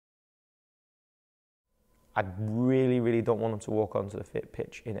I really, really don't want them to walk onto the fit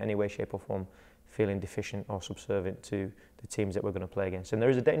pitch in any way, shape or form feeling deficient or subservient to the teams that we're going to play against. And there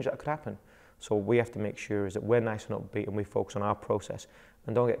is a danger that could happen. So we have to make sure is that we're nice and upbeat and we focus on our process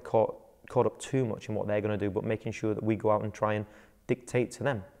and don't get caught up too much in what they're going to do, but making sure that we go out and try and dictate to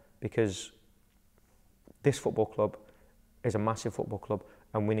them, because this football club is a massive football club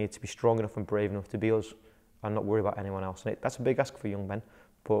and we need to be strong enough and brave enough to be us and not worry about anyone else. And that's a big ask for young men,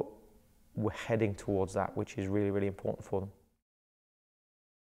 but we're heading towards that, which is really, really important for them.